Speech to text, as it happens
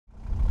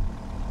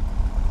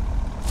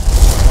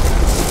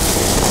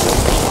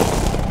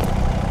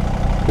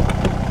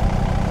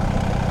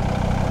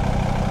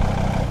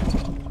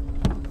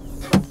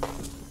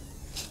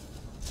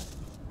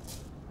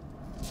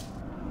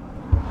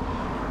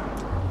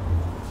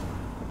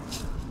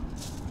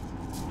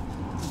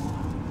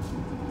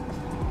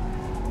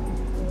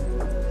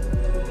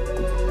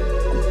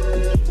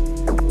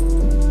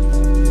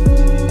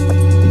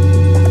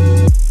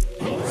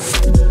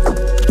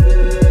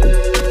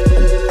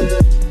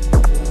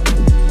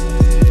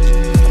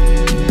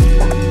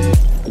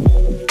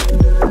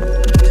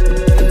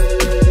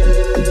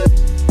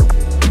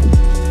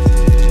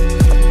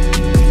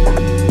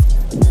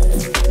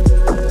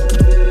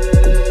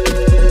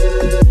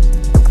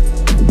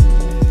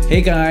Hey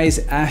guys,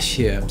 Ash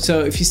here. So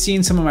if you've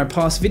seen some of my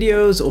past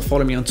videos or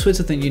follow me on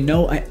Twitter, then you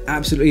know I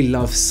absolutely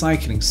love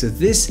cycling. So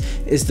this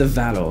is the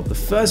Valour, the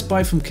first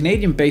bike from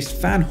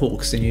Canadian-based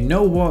Vanhawks, and you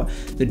know what?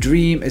 The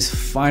dream is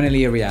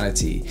finally a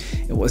reality.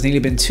 It was nearly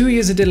been 2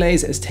 years of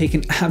delays. It's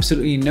taken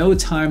absolutely no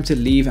time to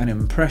leave an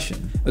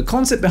impression. The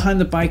concept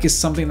behind the bike is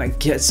something that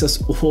gets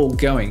us all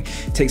going.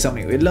 Take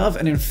something we love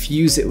and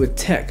infuse it with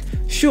tech.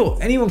 Sure,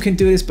 anyone can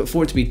do this, but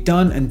for it to be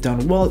done and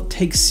done well, it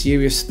takes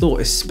serious thought,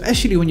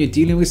 especially when you're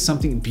dealing with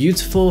something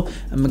beautiful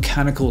and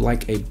mechanical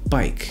like a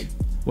bike.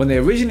 When they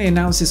originally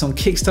announced this on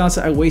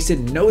Kickstarter, I wasted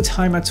no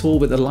time at all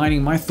with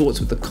aligning my thoughts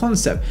with the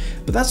concept,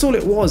 but that's all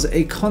it was,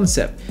 a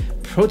concept.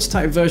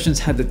 Prototype versions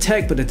had the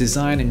tech, but the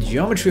design and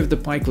geometry of the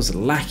bike was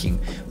lacking.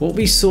 What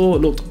we saw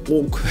looked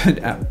awkward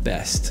at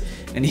best.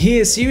 And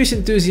here, serious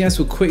enthusiasts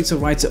were quick to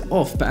write it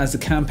off, but as the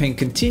campaign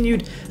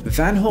continued,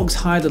 Vanhawks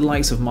hired the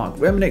likes of Mark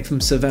Remnick from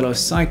Valour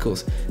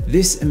Cycles.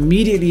 This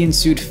immediately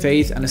ensued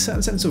faith and a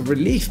certain sense of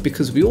relief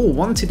because we all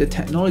wanted the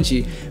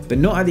technology, but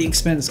not at the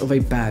expense of a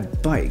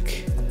bad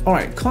bike.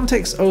 Alright,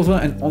 context over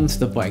and onto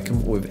the bike, and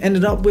what we've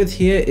ended up with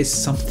here is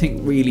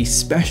something really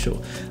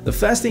special. The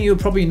first thing you'll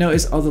probably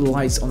notice are the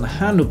lights on the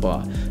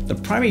handlebar. The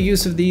primary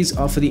use of these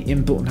are for the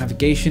inbuilt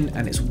navigation,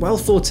 and it's well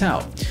thought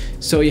out.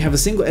 So you have a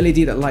single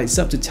LED that lights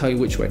up to tell you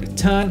which way to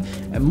turn,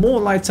 and more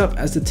light up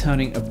as the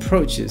turning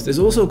approaches. There's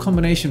also a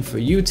combination for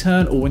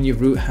U-turn or when your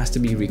route has to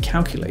be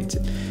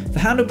recalculated. The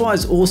handlebar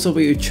is also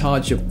where you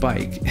charge your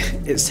bike.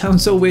 It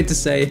sounds so weird to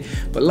say,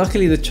 but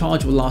luckily the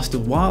charge will last a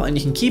while and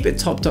you can keep it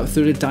topped up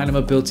through the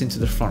dynamo built into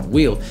the front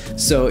wheel.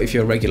 So if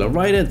you're a regular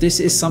rider, this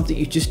is something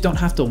you just don't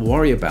have to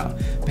worry about.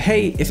 But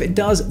hey, if it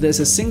does, there's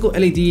a single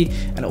LED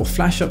and it will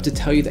flash up to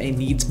tell you that it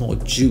needs more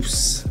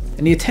juice.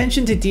 And the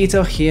attention to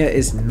detail here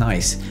is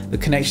nice. The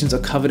connections are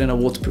covered in a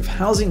waterproof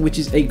housing, which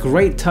is a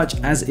great touch,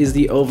 as is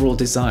the overall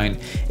design.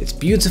 It's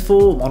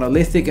beautiful,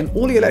 monolithic, and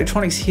all the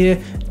electronics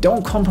here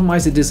don't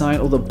compromise the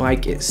design or the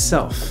bike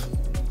itself.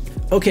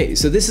 Okay,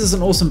 so this is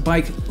an awesome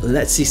bike.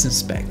 Let's see some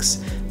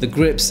specs. The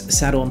grips,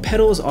 saddle and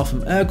pedals are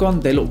from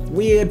Ergon. They look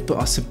weird but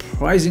are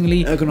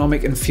surprisingly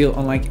ergonomic and feel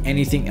unlike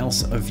anything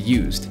else I've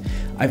used.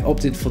 I've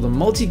opted for the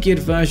multi-geared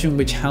version,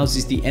 which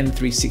houses the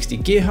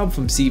N360 gear hub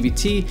from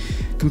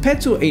CVT.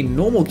 Compared to a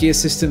normal gear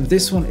system,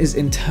 this one is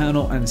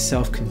internal and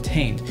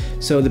self-contained.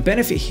 So the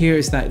benefit here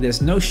is that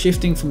there's no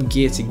shifting from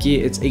gear to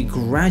gear. It's a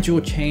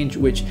gradual change,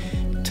 which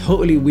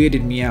totally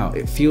weirded me out.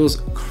 It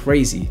feels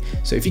crazy.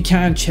 So if you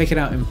can, check it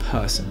out in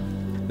person.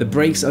 The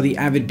brakes are the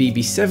Avid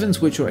BB7s,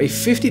 which are a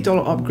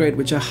 $50 upgrade,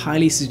 which I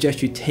highly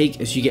suggest you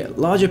take as you get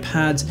larger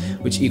pads,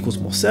 which equals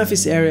more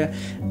surface area,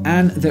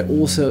 and they're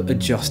also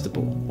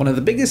adjustable. One of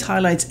the biggest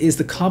highlights is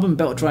the carbon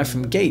belt drive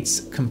from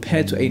Gates.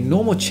 Compared to a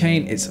normal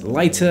chain, it's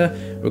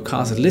lighter,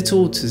 requires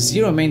little to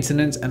zero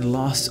maintenance, and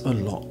lasts a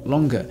lot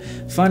longer.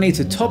 Finally,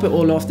 to top it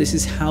all off, this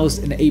is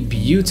housed in a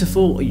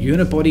beautiful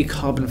unibody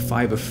carbon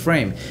fiber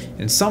frame.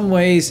 In some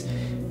ways,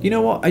 you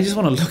know what, I just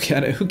want to look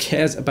at it. Who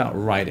cares about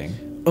riding?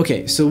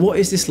 Okay, so what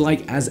is this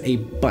like as a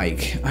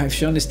bike? I've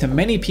shown this to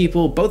many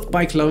people, both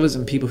bike lovers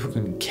and people who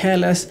can care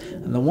less,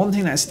 and the one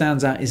thing that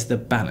stands out is the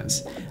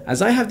balance.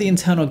 As I have the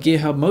internal gear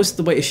hub, most of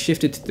the weight is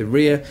shifted to the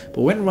rear,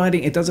 but when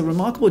riding it does a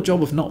remarkable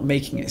job of not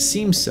making it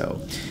seem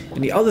so.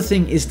 And the other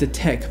thing is the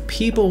tech.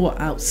 People were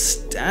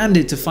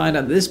outstanding to find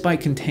out that this bike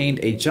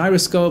contained a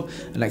gyroscope,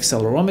 an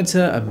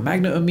accelerometer, a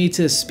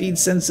magnetometer, speed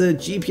sensor,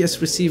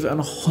 GPS receiver, and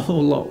a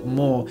whole lot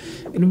more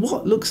in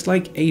what looks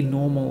like a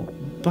normal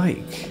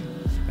bike.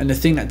 And the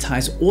thing that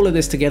ties all of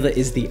this together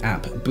is the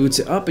app. Boot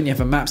it up and you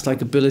have a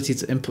maps-like ability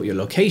to input your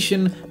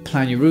location,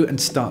 plan your route, and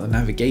start the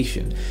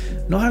navigation.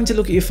 Not having to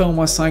look at your phone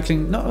while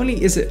cycling, not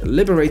only is it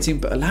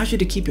liberating, but allows you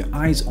to keep your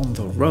eyes on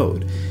the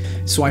road.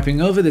 Swiping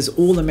over, there's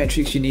all the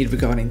metrics you need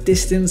regarding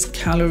distance,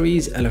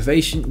 calories,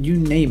 elevation, you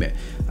name it.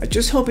 I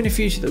just hope in the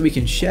future that we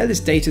can share this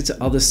data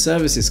to other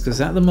services, because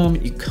at the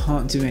moment you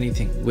can't do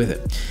anything with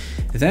it.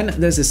 Then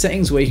there's the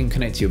settings where you can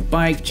connect to your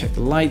bike, check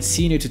the lights,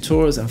 see new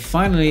tutorials, and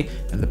finally,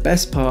 and the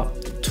best part,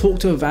 talk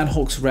to a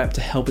Vanhawks rep to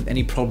help with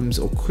any problems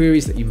or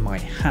queries that you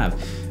might have.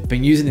 I've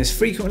been using this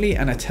frequently,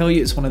 and I tell you,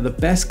 it's one of the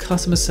best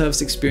customer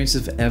service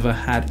experiences I've ever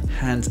had,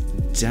 hands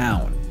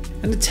down.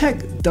 And the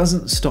tech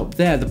doesn't stop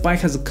there. The bike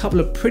has a couple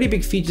of pretty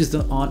big features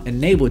that aren't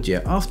enabled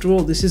yet. After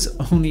all, this is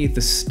only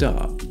the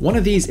start. One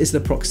of these is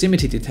the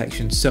proximity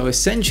detection. So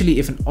essentially,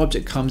 if an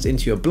object comes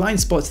into your blind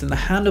spots, then the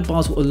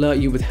handlebars will alert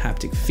you with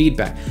haptic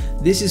feedback.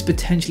 This is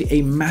potentially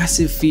a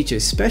massive feature,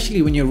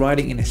 especially when you're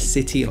riding in a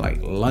city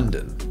like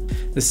London.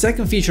 The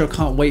second feature I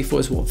can't wait for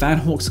is what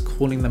Vanhawks are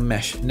calling the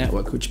mesh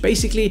network, which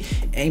basically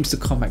aims to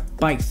combat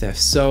bike theft.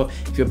 So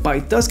if your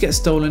bike does get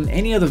stolen,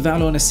 any other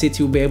Valour in a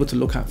city will be able to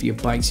look out for your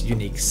bike's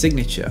unique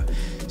signature.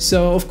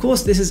 So of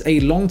course this is a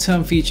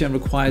long-term feature and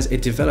requires a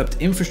developed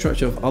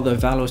infrastructure of other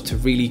Valours to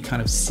really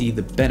kind of see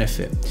the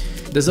benefit.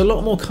 There's a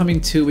lot more coming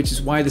too, which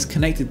is why this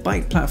connected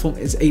bike platform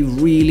is a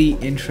really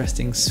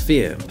interesting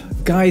sphere.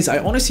 Guys, I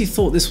honestly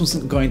thought this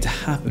wasn't going to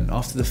happen.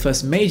 After the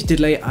first major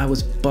delay, I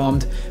was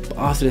bummed, but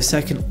after the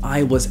second,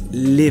 I was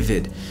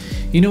livid.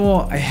 You know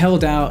what? I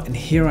held out and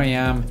here I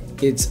am.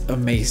 it's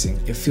amazing.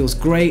 It feels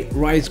great,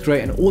 rides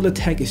great, and all the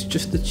tech is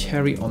just the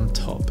cherry on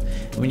top.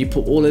 And when you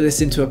put all of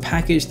this into a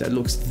package that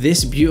looks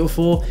this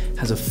beautiful,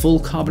 has a full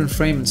carbon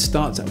frame and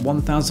starts at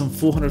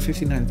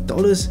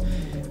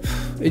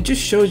 $1,459, it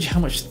just shows you how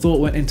much thought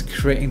went into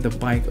creating the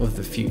bike of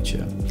the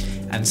future.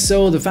 And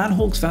so the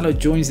Vanhawks Valour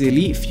joins the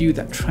elite few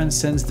that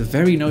transcends the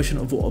very notion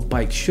of what a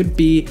bike should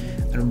be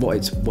and what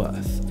it's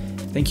worth.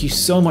 Thank you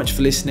so much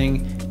for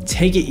listening.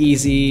 Take it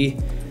easy,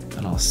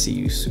 and I'll see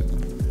you soon.